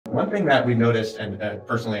one thing that we've noticed, and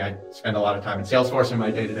personally, I spend a lot of time in Salesforce in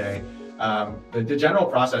my day-to-day, the general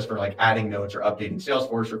process for like adding notes or updating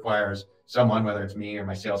Salesforce requires someone, whether it's me or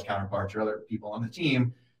my sales counterparts or other people on the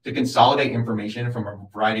team, to consolidate information from a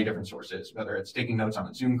variety of different sources, whether it's taking notes on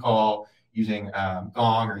a Zoom call, using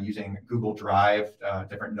Gong, or using Google Drive,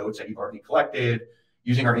 different notes that you've already collected,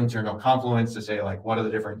 using our internal Confluence to say, like, what are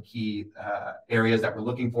the different key areas that we're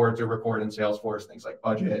looking for to record in Salesforce, things like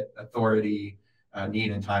budget, authority,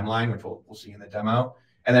 need, and timeline, which we'll see in the demo,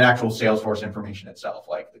 and then actual Salesforce information itself,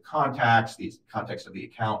 like the contacts, the context of the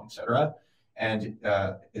account, et cetera. And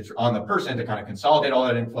it's on the person to kind of consolidate all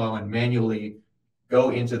that info and manually go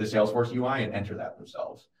into the Salesforce UI and enter that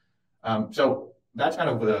themselves. So that's kind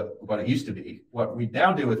of what it used to be. What we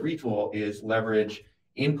now do with Retool is leverage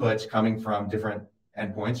inputs coming from different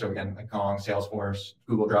endpoints. So again, like Gong, Salesforce,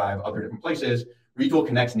 Google Drive, other different places. Retool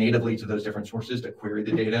connects natively to those different sources to query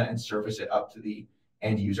the data and surface it up to the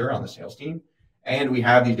end user on the sales team. And we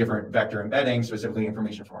have these different vector embeddings, specifically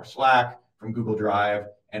information from our Slack, from Google Drive,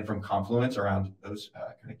 and from Confluence around those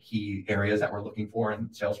kind of key areas that we're looking for in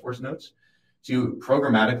Salesforce notes, to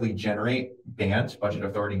programmatically generate bands, budget,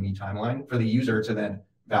 authority, need, timeline, for the user to then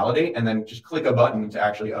validate and then just click a button to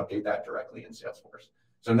actually update that directly in Salesforce.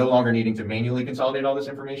 So no longer needing to manually consolidate all this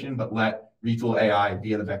information, but let Retool AI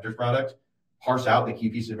via the Vectors product parse out the key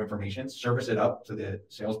pieces of information, service it up to the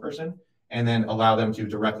salesperson, and then allow them to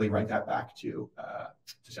directly write that back to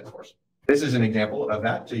Salesforce. This is an example of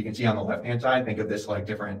that. So you can see on the left-hand side, think of this like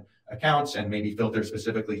different accounts and maybe filter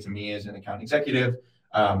specifically to me as an account executive.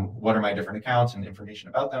 What are my different accounts and information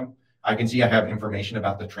about them? I can see I have information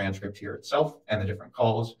about the transcript here itself and the different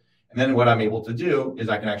calls. And then what I'm able to do is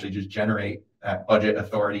I can actually just generate that budget,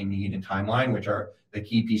 authority, need, and timeline, which are the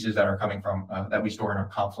key pieces that are coming from that we store in our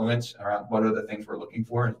Confluence around what are the things we're looking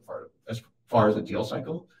for as far as the deal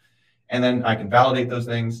cycle. And then I can validate those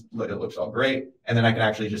things. It looks all great. And then I can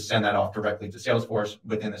actually just send that off directly to Salesforce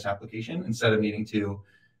within this application instead of needing to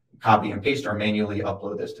copy and paste or manually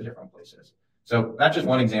upload this to different places. So that's just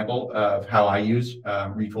one example of how I use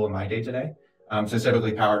Retool in my day-to-day,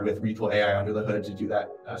 specifically powered with Retool AI under the hood to do that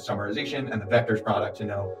summarization, and the Vectors product to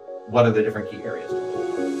know what are the different key areas.